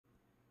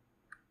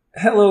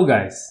Hello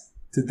guys!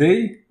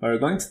 Today we're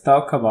going to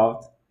talk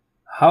about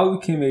how we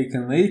can make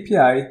an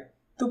API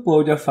to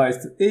upload your files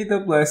to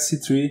AWS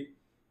S3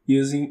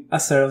 using a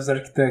serverless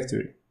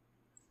architecture.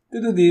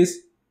 To do this,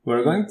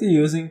 we're going to be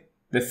using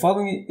the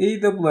following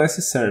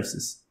AWS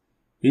services: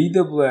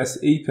 AWS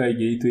API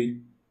Gateway,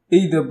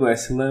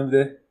 AWS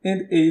Lambda,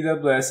 and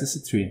AWS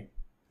S3.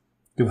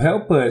 To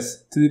help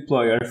us to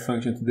deploy our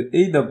function to the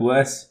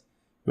AWS,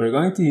 we're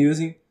going to be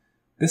using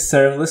the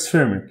Serverless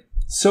Framework.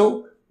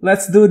 So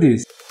let's do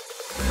this!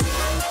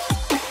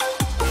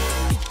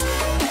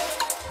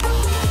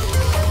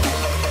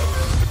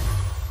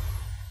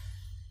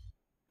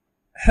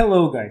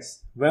 Hello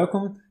guys,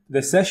 welcome to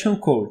the session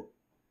code.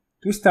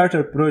 To start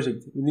our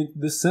project, we need to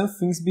do some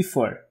things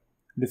before.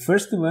 The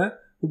first one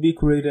will be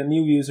create a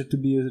new user to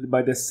be used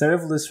by the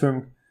Serverless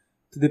Framework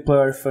to deploy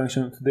our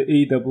function to the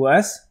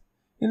AWS.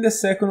 And the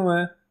second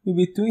one will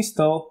be to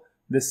install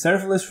the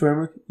Serverless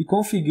Framework and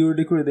configure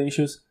the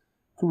credentials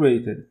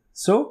created.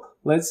 So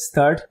let's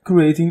start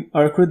creating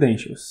our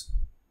credentials.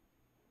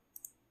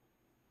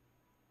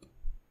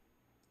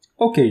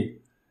 Okay,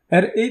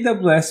 at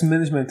AWS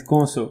Management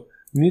Console,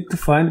 we need to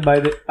find by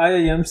the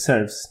IAM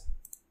service.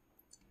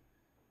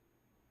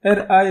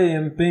 At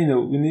IAM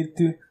panel, we need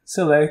to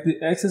select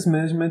the access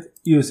management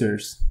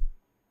users.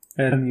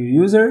 Add a new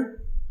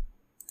user.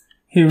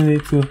 Here we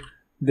need to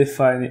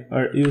define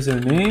our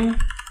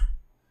username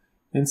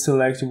and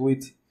select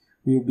which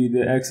will be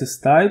the access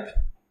type.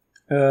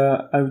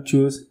 I will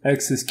choose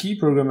access key,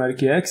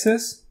 programmatic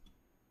access.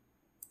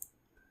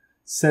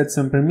 Set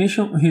some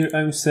permission. Here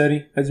I'm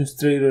setting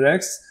administrator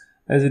X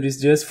as it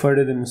is just for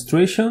the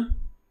demonstration.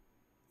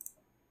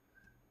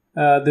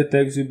 The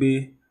tags will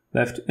be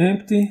left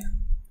empty.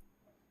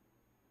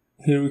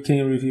 Here we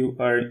can review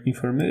our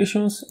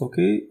informations.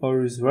 Okay,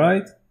 all is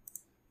right.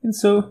 And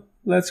so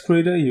let's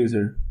create a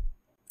user.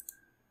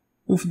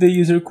 With the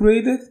user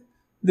created,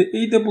 the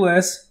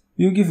AWS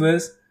will give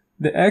us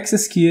the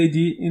access key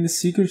ID and the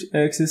secret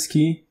access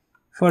key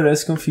for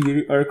us to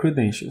configure our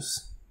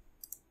credentials.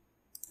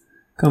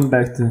 Come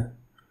back to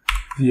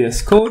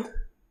VS Code.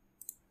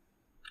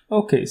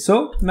 Okay,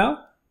 so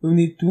now we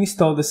need to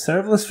install the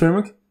Serverless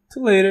Framework to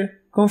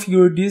later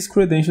configure these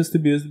credentials to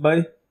be used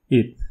by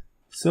it.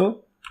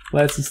 So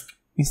let's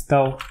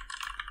install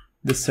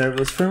the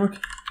Serverless Framework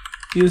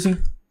using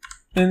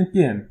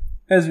npm.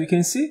 As we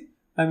can see,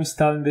 I'm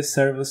installing the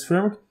Serverless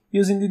Framework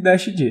using the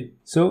 -g.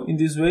 So in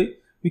this way,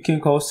 we can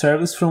call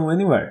serverless from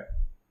anywhere.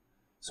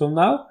 So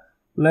now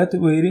let's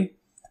wait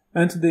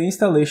until the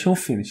installation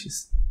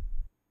finishes.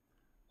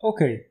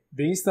 Okay,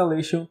 the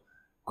installation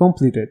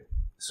completed.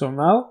 So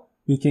now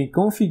we can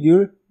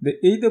configure the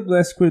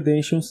AWS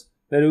credentials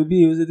that will be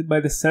used by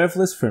the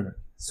Serverless Framework.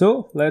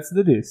 So let's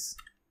do this.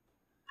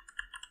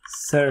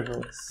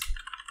 Serverless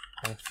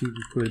config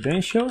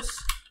credentials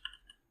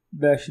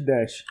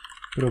 --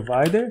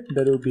 provider,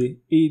 that will be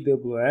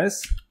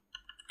AWS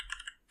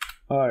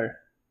our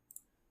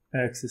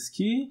access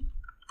key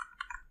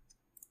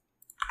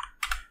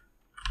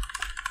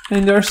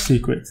and our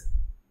secret.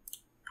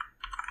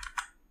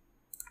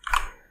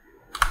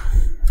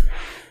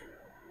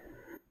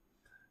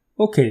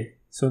 Okay,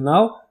 so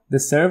now the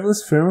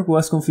Serverless Framework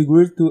was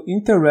configured to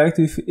interact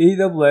with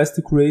AWS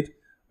to create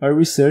our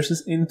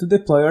resources and to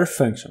deploy our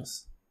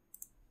functions.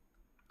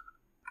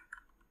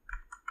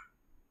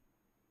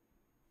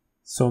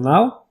 So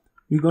now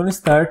we're going to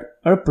start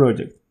our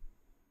project.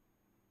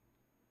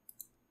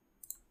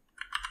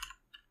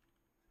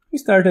 To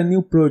start a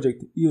new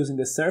project using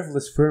the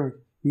Serverless Framework,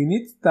 we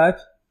need to type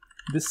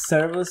the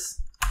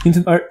serverless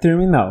into our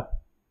terminal.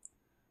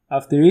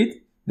 After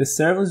it, the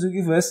serverless will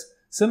give us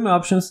some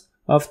options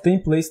of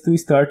templates to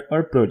start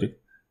our project.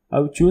 I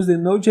will choose the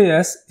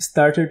Node.js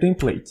starter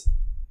template.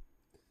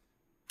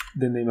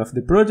 The name of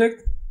the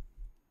project.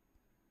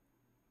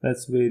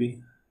 Let's wait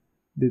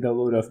the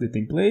download of the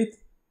template.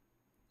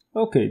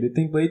 Okay, the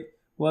template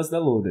was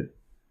downloaded.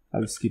 I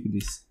will skip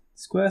this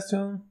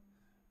question.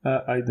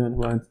 I don't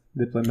want to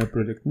deploy my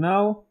project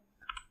now.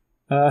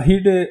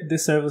 Here the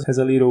serverless has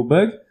a little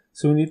bug,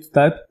 so we need to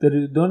type that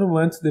we don't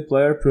want to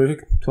deploy our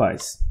project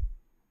twice.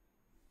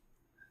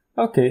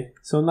 Okay,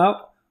 so now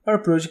our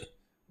project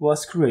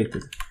was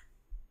created.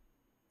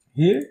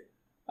 Here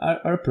are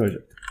our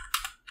project.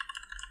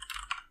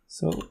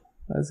 So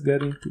let's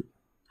get into.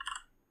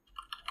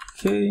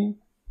 Okay.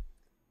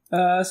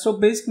 So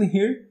basically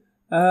here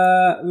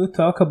we'll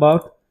talk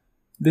about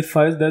the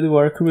files that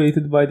were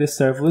created by the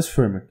Serverless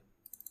Framework.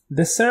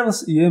 The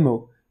serverless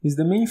YAML is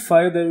the main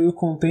file that will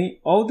contain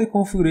all the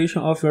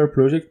configuration of your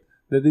project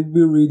that will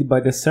be read by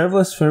the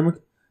Serverless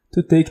Framework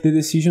to take the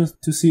decisions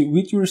to see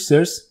which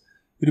resource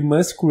it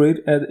must create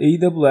at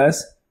AWS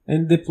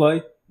and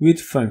deploy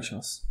which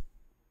functions.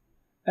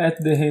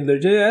 At the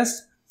handler.js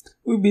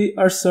will be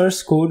our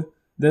source code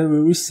that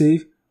will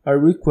receive our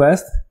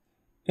request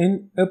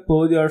and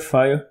upload our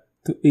file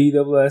to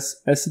AWS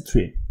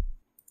S3.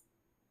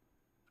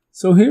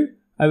 So here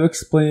I will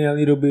explain a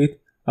little bit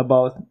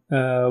about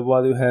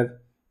what you have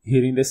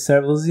here in the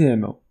serverless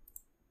YAML.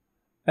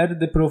 At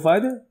the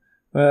provider,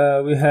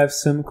 we have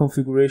some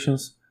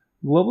configurations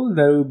global,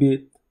 that will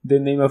be the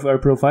name of our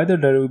provider,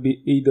 that will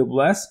be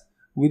AWS,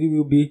 which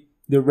will be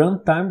the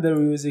runtime that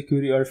will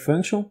execute our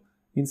function.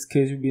 In this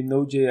case, will be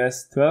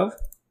Node.js 12.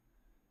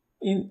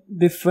 In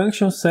the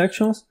function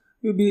sections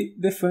will be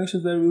the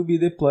functions that will be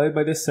deployed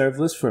by the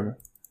serverless framework.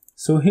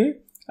 So here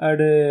are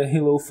the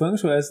hello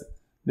function as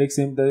the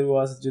example that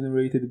was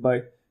generated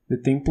by the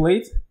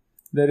template,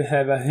 that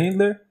have a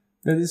handler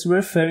that is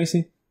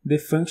referencing the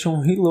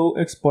function hello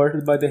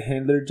exported by the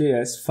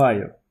handler.js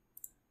file,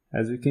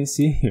 as we can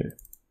see here.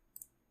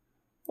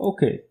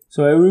 Okay,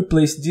 so I will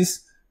replace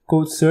this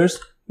code source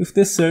with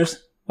the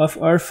source of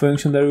our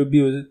function that will be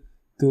used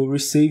to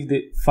receive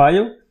the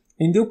file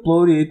and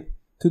upload it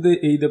to the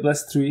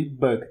AWS 3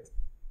 bucket.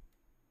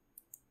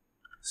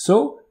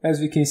 So, as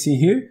we can see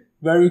here,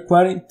 we are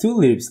requiring two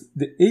libs,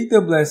 the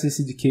AWS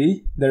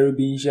SDK that will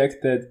be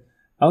injected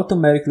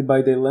automatically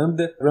by the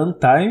Lambda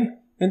runtime,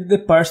 and the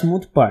parse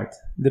mut part.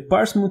 The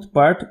parse mut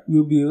part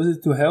will be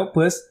used to help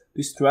us to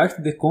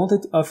extract the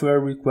content of our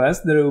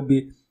request. There will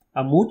be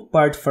a mut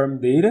part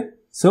from data.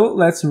 So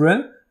let's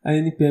run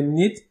an npm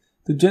init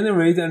to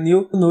generate a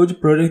new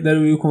node project that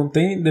will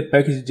contain the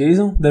package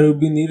JSON that will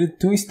be needed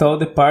to install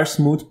the parse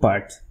mut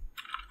part.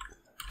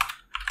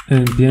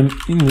 npm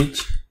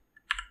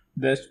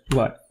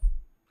init-y.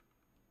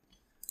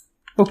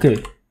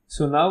 Okay,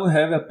 so now we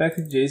have a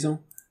package JSON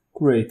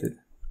created.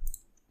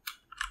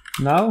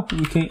 Now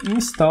we can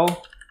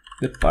install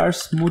the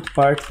parse mut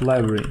part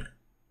library.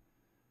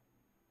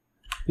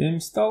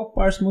 Install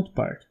parse mut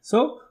part.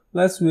 So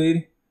let's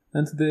wait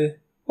until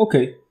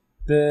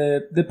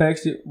the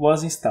package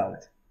was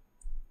installed.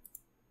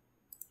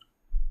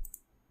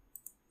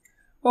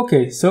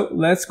 Okay, so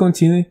let's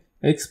continue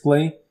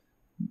explain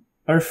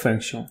our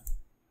function.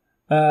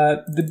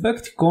 The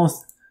bucket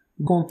const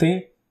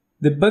contain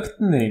the bucket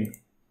name.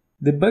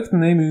 The bucket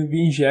name will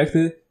be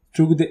injected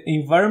through the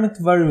environment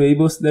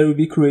variables that will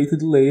be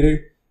created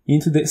later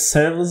into the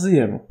serverless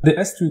YAML. The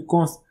S3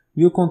 const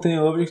will contain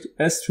object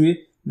S3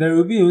 that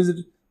will be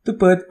used to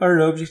put our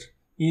object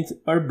into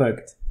our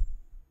bucket.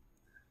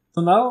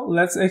 So now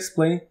let's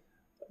explain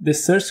the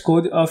source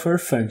code of our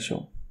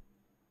function.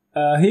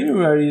 Here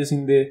we are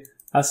using the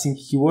async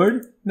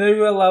keyword that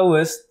will allow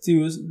us to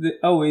use the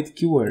await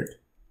keyword.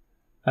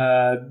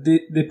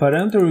 The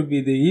parameter will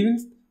be the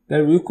event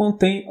that will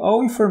contain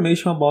all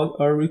information about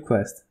our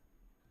request.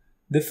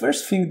 The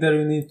first thing that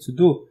we need to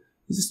do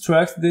is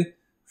extract the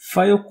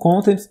file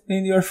content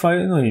and your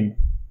file name.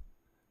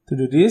 To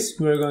do this,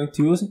 we are going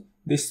to use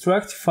the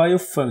extract file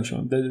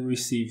function that will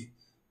receive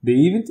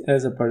the event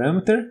as a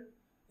parameter,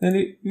 and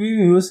we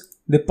will use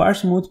the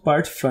parse mut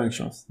part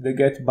functions, the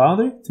get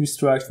boundary to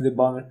extract the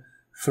boundary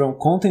from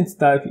content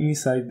type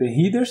inside the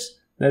headers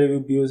that will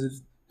be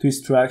used to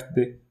extract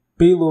the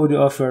payload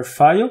of your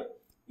file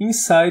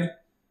inside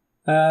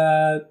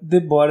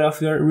the body of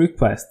your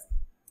request.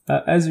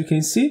 As you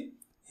can see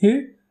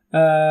here,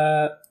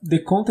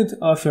 the content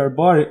of your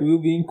body will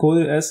be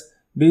encoded as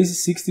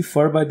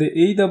base64 by the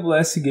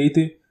AWS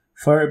gateway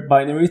for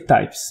binary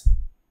types.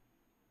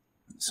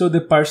 So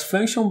the parse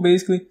function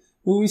basically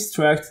will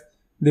extract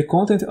the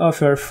content of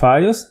your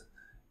files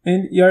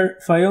and your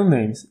file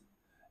names.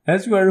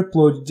 As you are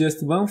uploading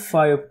just one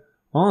file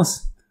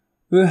once,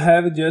 we'll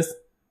have just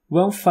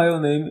one file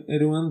name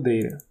and one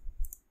data.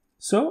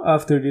 So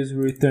after this, we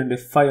return the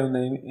file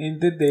name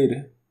and the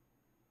data.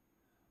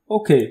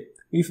 Okay,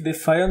 with the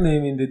file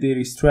name and the data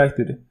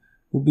extracted,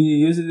 we'll be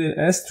using the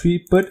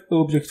S3 put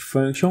object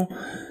function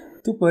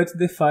to put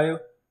the file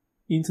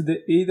into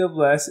the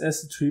AWS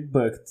S3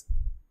 bucket.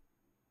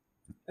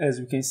 As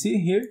we can see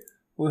here,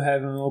 we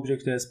have an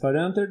object as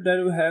parameter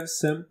that will have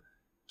some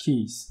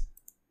keys.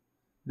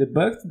 The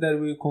bucket that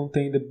will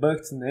contain the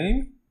bucket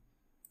name,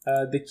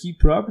 the key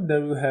property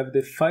that will have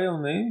the file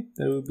name,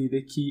 that will be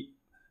the key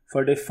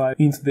for the file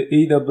into the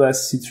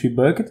AWS S3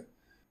 bucket,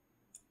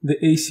 the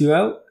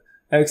ACL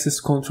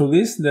access control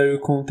list that will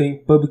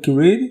contain public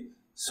read,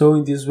 so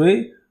in this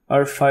way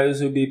our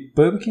files will be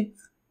public,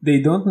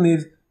 they don't need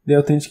the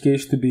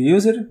authentication to be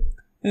used,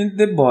 and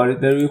the body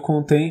that will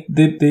contain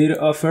the data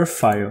of our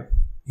file.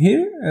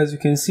 Here, as you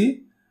can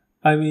see,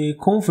 I'm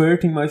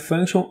converting my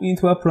function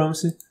into a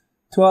promise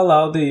to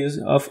allow the use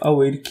of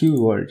await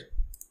keyword.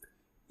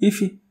 If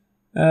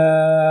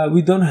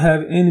we don't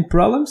have any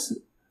problems,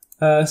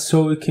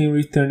 so we can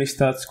return the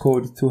status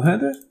code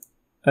 200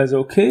 as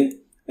OK,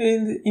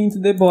 and into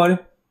the body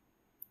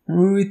we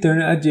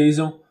return a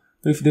JSON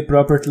with the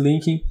property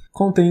linking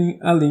containing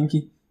a link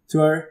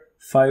to our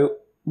file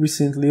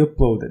recently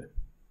uploaded.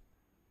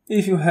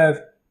 If you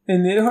have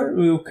an error,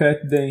 we will catch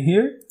them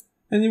here,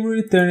 and we will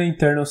return an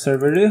internal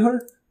server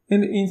error,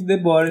 and into the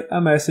body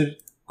a message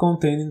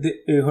containing the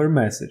error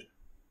message.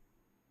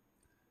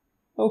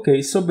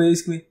 Okay, so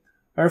basically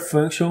our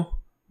function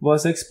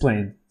was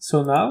explained.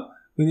 So now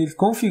we need to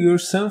configure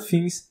some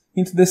things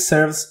into the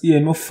serverless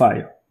YAML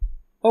file.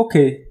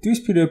 Okay, to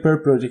speed up our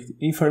project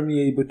and for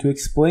me able to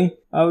explain,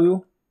 I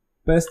will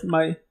pass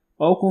my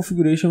all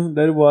configuration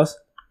that was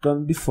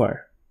done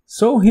before.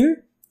 So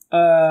here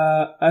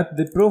at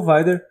the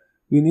provider,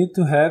 we need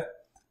to have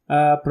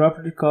a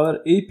property called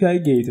API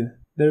Gateway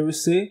that will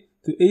say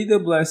to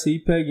AWS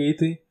API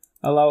Gateway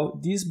allow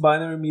these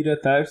binary media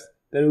types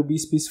that will be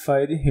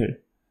specified here.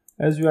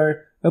 As we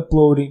are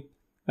uploading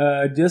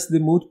just the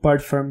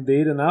multi-part form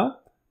data now,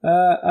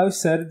 I'll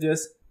set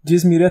just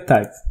this media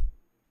type.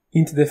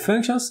 Into the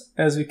functions,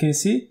 as we can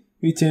see,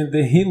 we change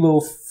the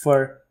hello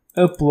for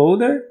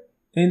uploader,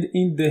 and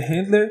in the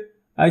handler,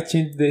 I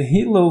change the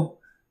hello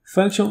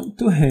function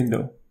to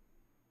handle.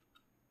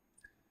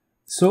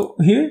 So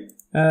here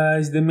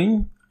is the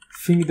main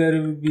thing that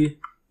will be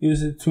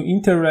used to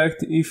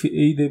interact with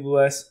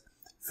AWS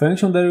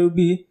function, that will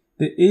be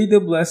the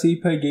AWS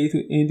API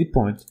Gateway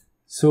endpoint.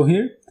 So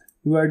here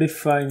we are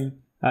defining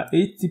a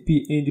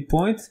HTTP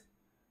endpoint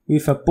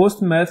with a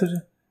post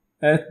method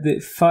at the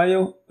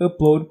file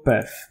upload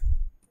path.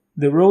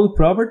 The role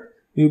property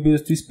will be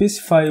used to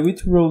specify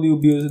which role will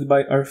be used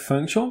by our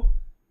function,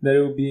 that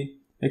will be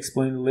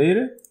explained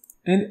later,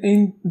 and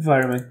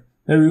environment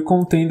that will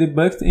contain the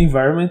bucket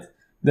environment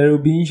that will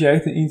be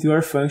injected into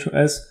our function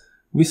as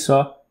we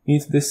saw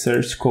into the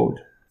search code.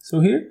 So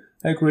here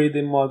I create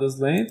the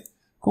models length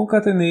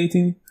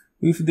concatenating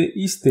with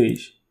the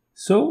stage.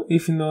 So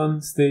if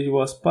none stage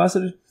was passed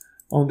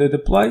on the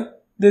deploy,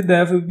 the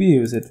dev will be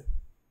used.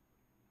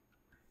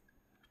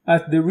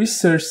 At the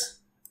research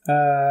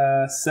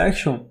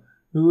section,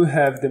 we will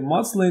have the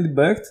models length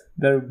bucket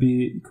that will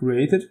be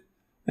created,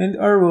 and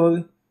our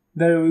role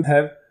that will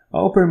have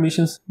all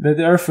permissions that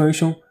our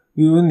function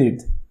will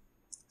need.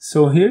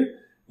 So here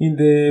in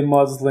the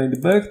models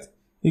length bucket,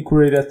 we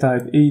create a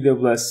type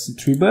AWS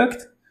S3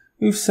 bucket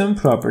with some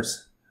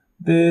properties.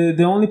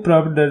 The only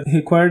property that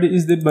required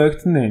is the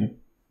bucket name.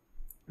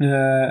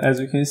 As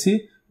you can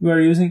see, we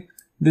are using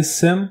the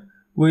same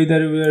way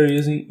that we are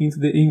using into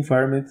the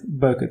environment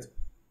bucket.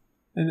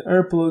 And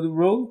our upload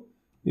role,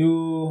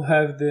 you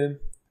have the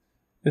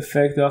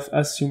effect of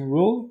assume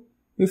role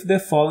with the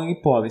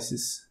following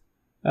policies.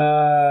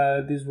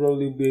 This role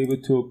will be able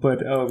to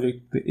put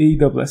object the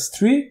AWS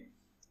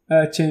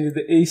S3, change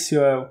the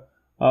ACL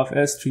of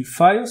S3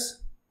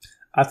 files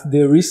at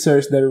the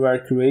resource that we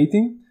are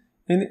creating,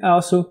 and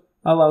also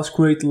allows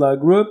create log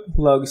group,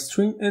 log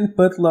string, and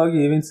put log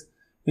events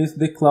into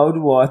the cloud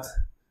what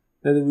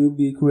that will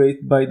be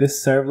created by the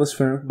Serverless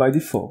Framework by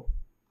default.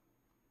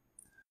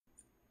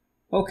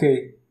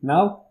 Okay,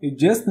 now you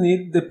just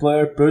need to deploy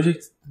our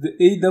project to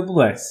the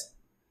AWS.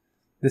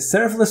 The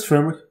Serverless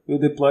Framework will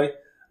deploy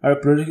our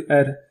project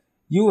at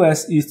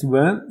US East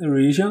 1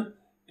 region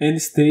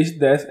and stage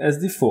dev as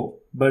default,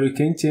 but you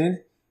can change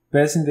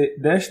passing the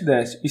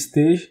 --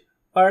 stage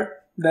or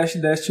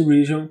 --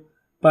 region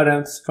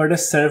parameters for the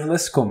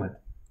serverless command.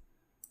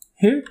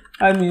 Here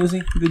I'm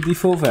using the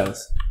default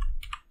values,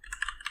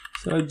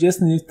 so I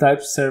just need to type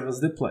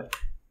serverless deploy.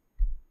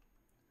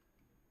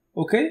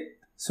 Okay,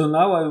 so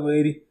now I'm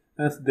waiting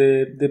until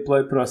the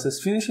deploy process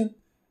finishing,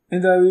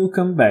 and I will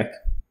come back.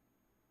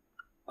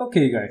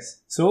 Okay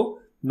guys, so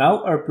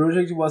now our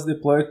project was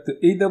deployed to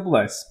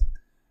AWS.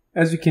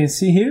 As you can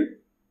see here,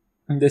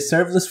 the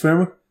Serverless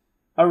Framework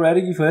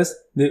already gives us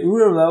the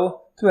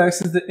URL to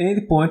access the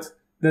endpoint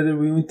that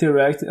will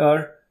interact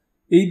our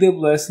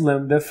AWS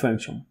Lambda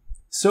function.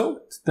 So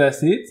to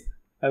test it,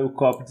 I will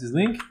copy this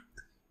link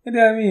and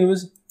I will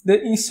use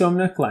the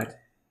Insomnia client.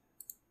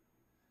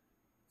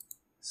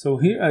 So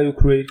here I will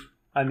create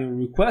a new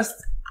request,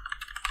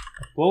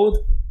 upload.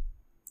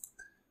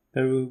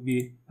 There will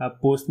be a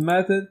post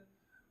method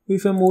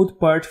with a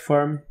multi-part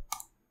form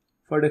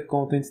for the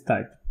content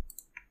type.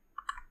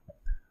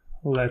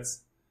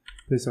 Let's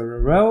place our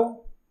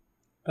URL.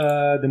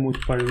 The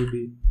multi-part will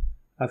be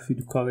a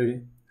field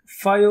called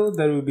file.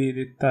 That will be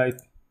the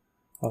type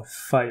of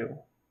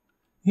file.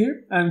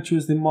 Here I'm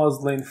choosing the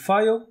models length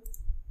file,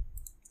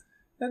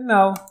 and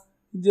now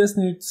we just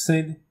need to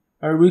send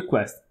our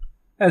request.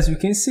 As you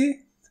can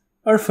see,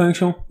 our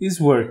function is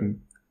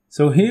working.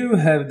 So here we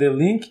have the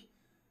link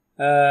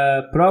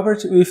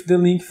property with the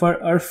link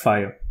for our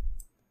file.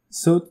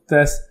 So to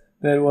test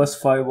that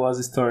file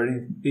was stored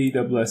in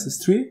AWS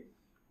S3,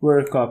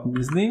 we're copying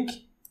this link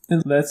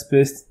and let's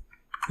paste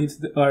it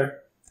into our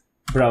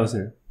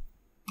browser.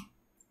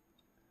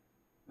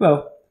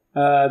 Well,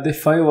 the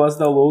file was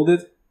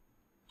downloaded,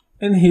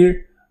 and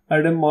here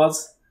are the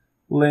models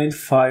length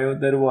file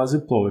that was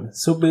uploaded.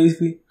 So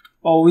basically,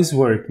 all is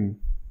working.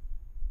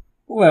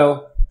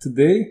 Well,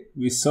 today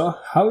we saw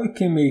how we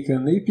can make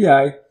an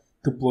API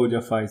to upload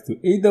your files to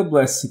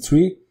AWS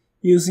S3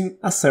 using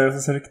a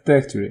serverless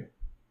architecture.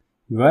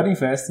 You are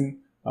investing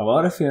a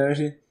lot of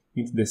energy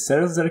into the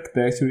serverless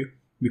architecture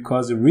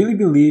because you really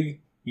believe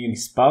in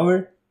its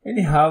power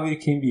and how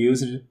it can be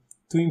used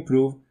to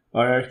improve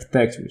our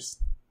architectures.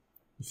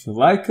 If you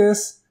like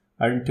us,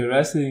 are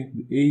interested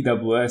in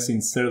AWS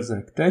and serverless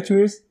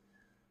architectures,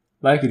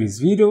 like this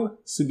video,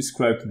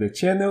 subscribe to the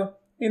channel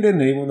and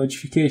enable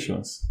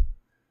notifications.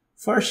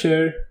 For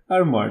sure,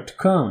 are more to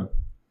come.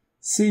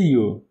 See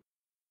you!